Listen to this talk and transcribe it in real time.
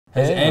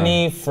Has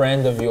any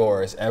friend of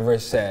yours ever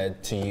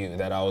said to you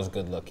that I was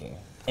good looking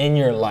in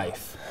your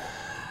life?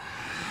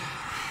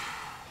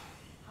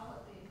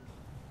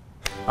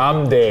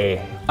 I'm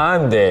Dae.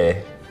 I'm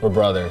Dae. We're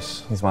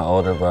brothers. He's my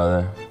older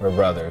brother. We're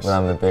brothers. But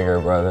I'm the bigger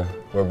brother.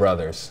 We're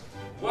brothers.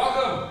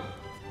 Welcome!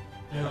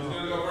 Yeah, who's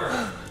gonna go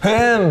first?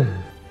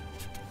 Him!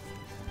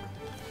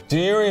 Do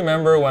you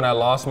remember when I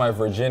lost my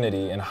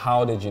virginity and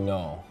how did you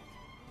know?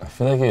 I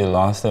feel like you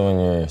lost it when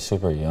you were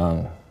super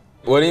young.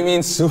 What do you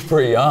mean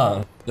super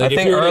young? Like I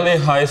think early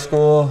high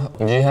school,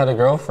 G had a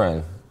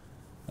girlfriend.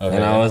 Okay.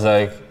 And I was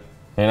like,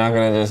 you're not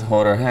gonna just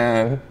hold her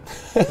hand.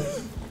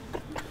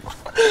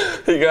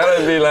 You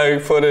gotta be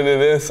like putting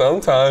it in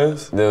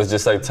sometimes. There was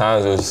just like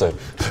times it was just like,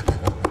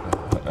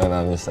 and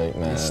I'm just like,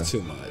 man. It's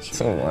too much.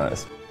 Too much.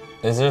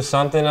 Is there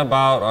something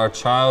about our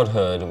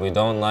childhood we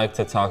don't like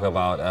to talk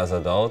about as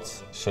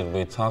adults? Should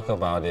we talk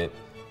about it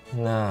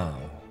now?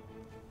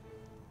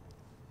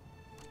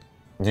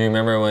 Do you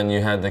remember when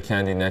you had the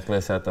candy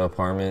necklace at the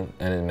apartment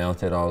and it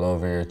melted all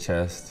over your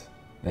chest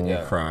and you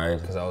cried?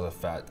 Because I was a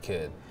fat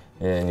kid.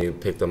 Yeah, and you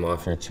picked them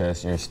off your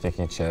chest, your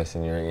sticky chest,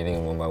 and you were eating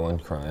them one by one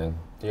crying.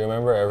 Do you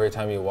remember every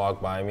time you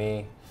walk by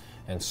me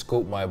and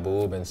scoop my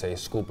boob and say,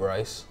 scoop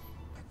rice?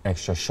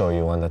 Extra show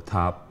you on the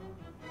top.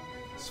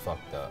 It's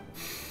fucked up.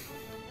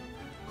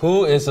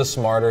 Who is the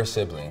smarter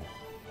sibling?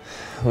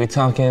 We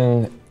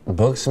talking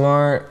book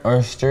smart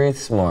or street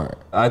smart?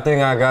 I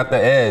think I got the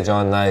edge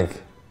on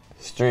like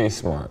street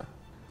smart.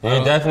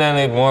 You're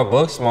definitely more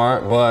book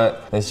smart,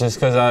 but it's just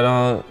because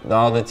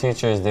all the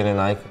teachers didn't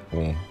like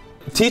me.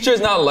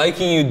 Teachers not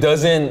liking you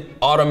doesn't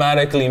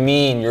automatically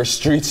mean you're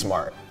street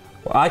smart.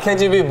 Why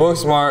can't you be book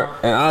smart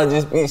and I'll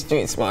just be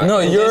street smart? No,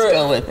 you're... Just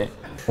go with it.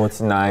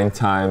 What's 9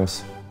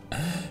 times?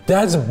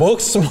 That's book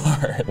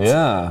smart.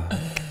 Yeah.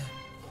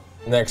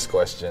 Next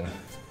question.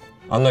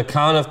 On the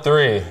count of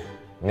 3,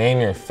 name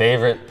your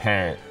favorite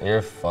parent.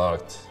 You're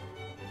fucked.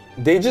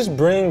 They just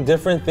bring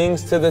different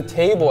things to the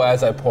table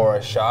as I pour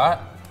a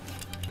shot.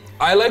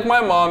 I like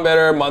my mom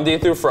better Monday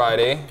through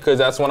Friday, because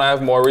that's when I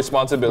have more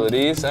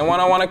responsibilities. And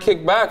when I want to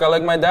kick back, I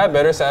like my dad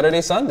better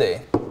Saturday,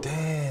 Sunday.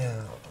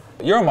 Damn.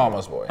 You're a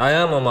mama's boy. I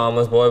am a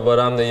mama's boy, but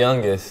I'm the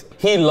youngest.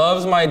 He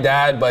loves my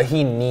dad, but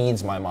he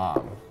needs my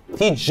mom.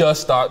 He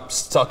just stopped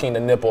sucking the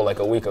nipple like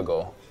a week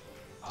ago.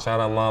 Shout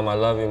out, Mom. I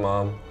love you,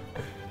 Mom.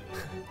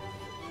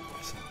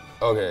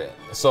 Okay,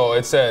 so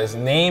it says,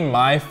 name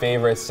my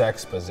favorite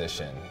sex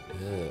position.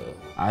 Ew.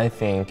 I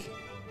think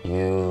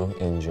you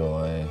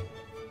enjoy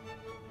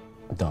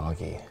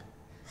doggy.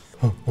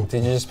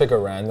 Did you just pick a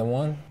random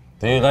one?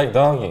 Do you like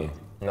doggy?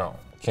 No.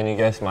 Can you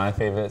guess my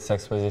favorite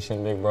sex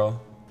position, big bro?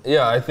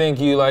 Yeah, I think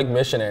you like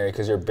missionary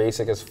because you're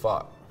basic as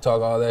fuck.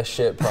 Talk all that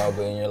shit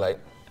probably and you're like,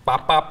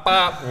 pop, pop,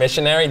 pop,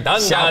 missionary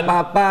dun dun. Shop,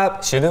 pop,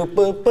 pop, shoo-doop,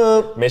 boop,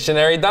 boop.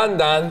 Missionary dun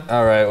dun.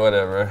 All right,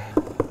 whatever.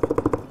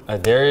 I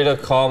dare you to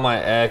call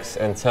my ex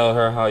and tell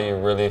her how you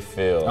really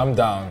feel. I'm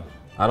down.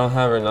 I don't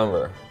have her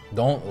number.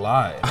 Don't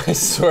lie. I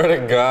swear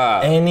to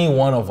God. Any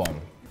one of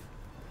them.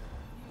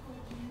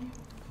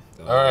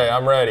 All right,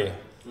 I'm ready.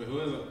 Wait, who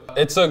is it?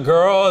 It's a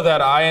girl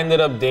that I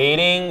ended up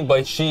dating,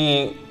 but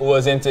she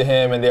was into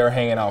him and they were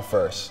hanging out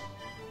first.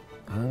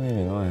 I don't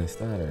even know I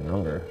still had her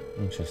number.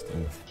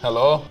 Interesting.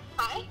 Hello?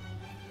 Hi.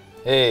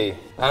 Hey,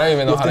 I don't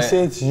even know how to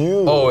say it's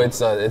you. Oh, it's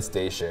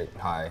Dae Shik.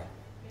 Hi.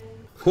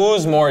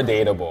 Who's more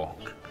dateable?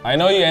 I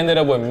know you ended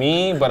up with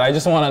me, but I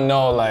just want to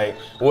know, like,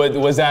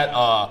 was that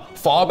a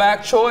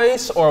fallback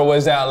choice, or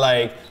was that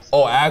like,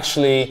 oh,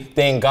 actually,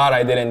 thank God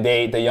I didn't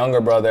date the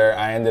younger brother,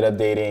 I ended up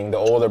dating the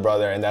older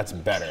brother, and that's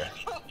better?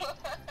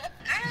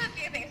 I have a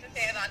few things to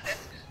say about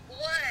this.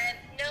 One,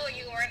 no,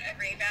 you weren't a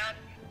rebound.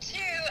 2,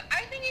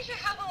 I think you should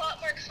have a lot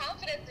more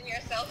confidence in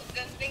yourself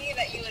than thinking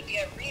that you would be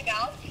a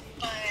rebound.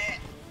 But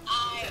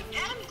I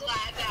am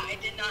glad that I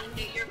did not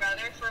date your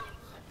brother for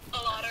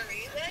a lot of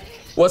reasons.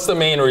 What's the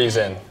main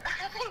reason?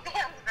 I think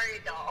Dan's very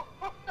dull.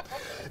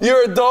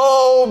 You're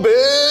dull,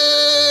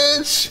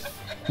 bitch!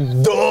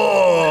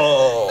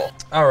 Dull!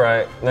 All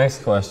right,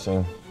 next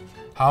question.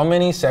 How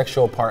many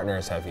sexual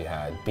partners have you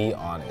had? Be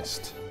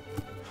honest.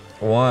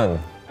 1.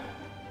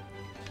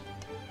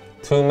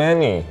 Too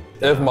many.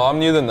 If mom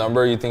knew the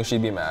number, you think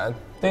she'd be mad?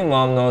 I think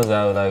mom knows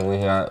that like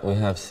we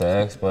have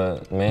sex,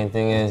 but main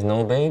thing is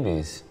no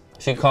babies.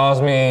 She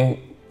calls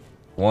me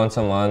once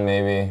a month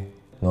maybe.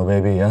 No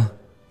baby, yeah?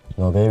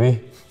 No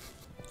baby?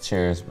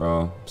 Cheers,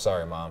 bro.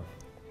 Sorry, mom.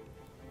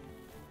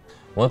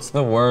 What's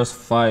the worst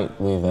fight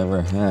we've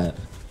ever had?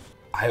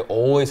 I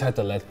always had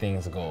to let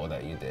things go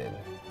that you did.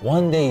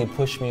 One day you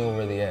pushed me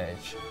over the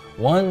edge.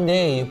 One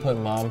day you put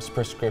mom's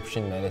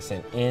prescription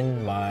medicine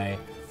in my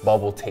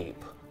bubble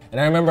tape. And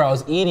I remember I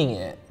was eating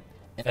it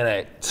and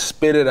I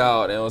spit it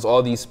out and it was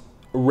all these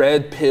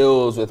red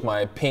pills with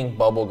my pink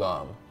bubble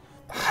gum.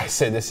 I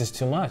said, this is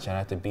too much, I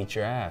have to beat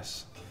your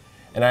ass.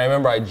 And I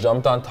remember I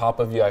jumped on top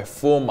of you, I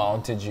full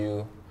mounted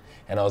you,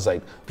 and I was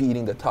like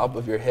beating the top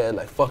of your head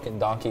like fucking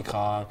Donkey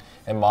Kong.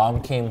 And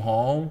mom came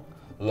home,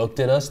 looked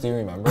at us, do you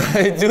remember?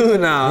 I do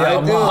now. Yeah,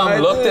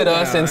 mom looked at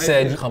us and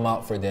said, come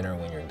out for dinner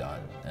when you're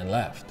done, and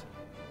left.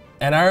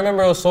 And I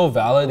remember it was so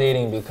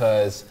validating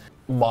because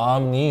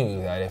mom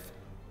knew that if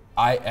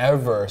I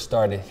ever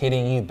started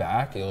hitting you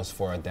back, it was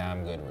for a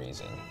damn good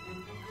reason.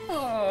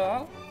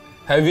 Aww.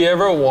 Have you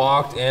ever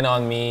walked in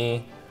on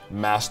me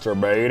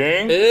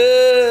masturbating?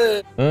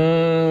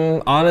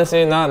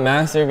 Honestly, not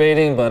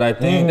masturbating, but I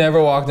think... You've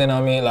never walked in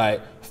on me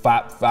like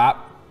fap?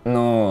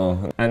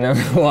 No, I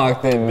never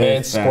walked in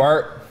Mid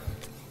squirt?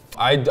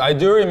 I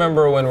do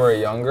remember when we were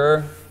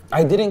younger,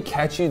 I didn't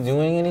catch you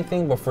doing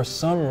anything, but for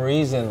some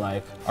reason,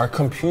 like, our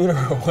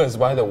computer was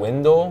by the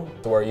window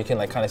where you can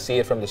like kind of see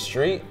it from the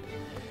street.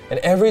 And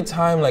every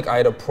time like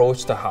I'd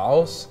approach the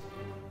house,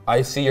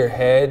 I see your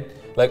head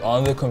like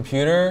on the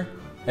computer.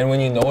 And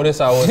when you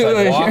notice I was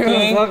like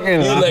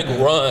walking, you'd like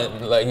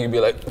run. Like you'd be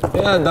like,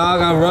 yeah,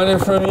 dog, I'm running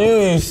from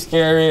you, you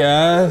scary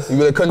ass. You'd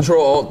be like,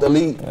 Control Alt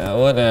Delete. Yeah,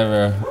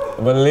 whatever.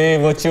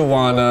 Believe what you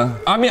wanna.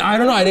 I mean, I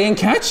don't know, I didn't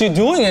catch you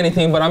doing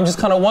anything, but I'm just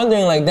kind of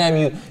wondering, like,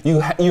 damn,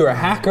 you're a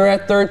hacker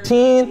at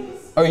 13,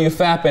 or you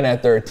fapping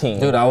at 13?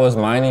 Dude, I was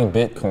mining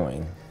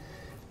Bitcoin.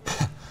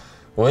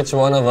 Which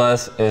one of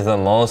us is the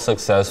most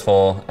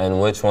successful,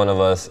 and which one of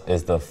us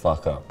is the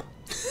fuck up?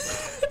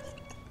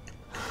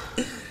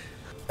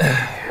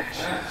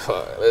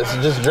 Let's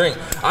just drink.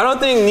 I don't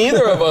think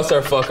neither of us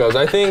are fuck ups.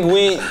 I think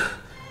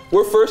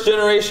we're first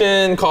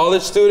generation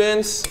college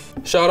students.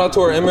 Shout out to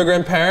our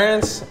immigrant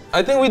parents.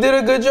 I think we did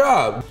a good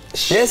job.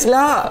 Yes,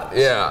 la.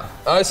 Yeah.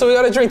 So we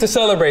got a drink to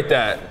celebrate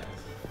that.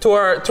 To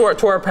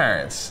our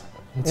parents.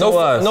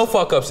 No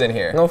fuck ups in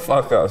here. No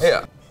fuck ups.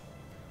 Yeah.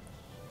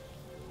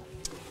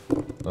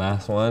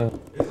 Last one.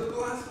 Is it the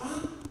last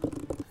one?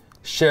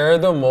 Share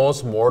the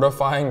most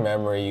mortifying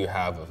memory you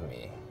have of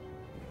me.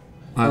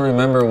 I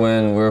remember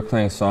when we were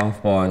playing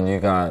softball and you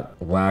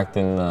got whacked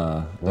in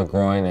the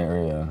groin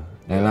area.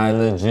 And I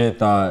legit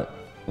thought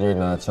your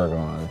nuts are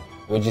gone.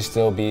 Would you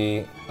still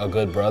be a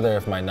good brother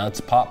if my nuts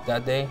popped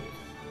that day?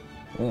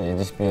 Yeah, you'd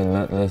just be a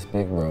nutless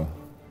big bro.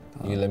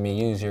 You let me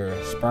use your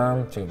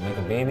sperm to make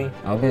a baby?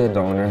 I'll be a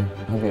donor.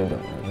 I'll be a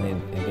donor.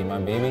 It'd be my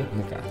baby?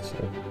 I got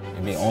you.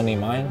 It'd be only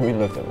mine? We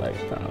look alike,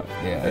 dog.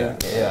 Yeah,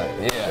 get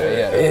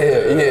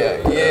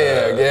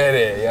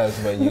it. Yes,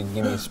 but you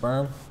give me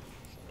sperm?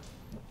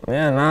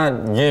 Yeah,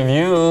 not give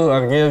you,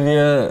 I'll give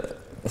you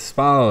a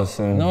spouse.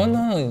 And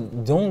No,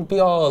 don't be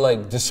all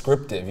like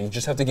descriptive. You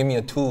just have to give me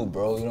a tube,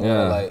 bro. You don't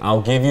gotta like.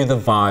 I'll give you the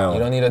vial. You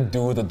don't need to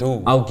do the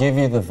do. I'll give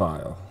you the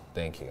vial.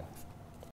 Thank you.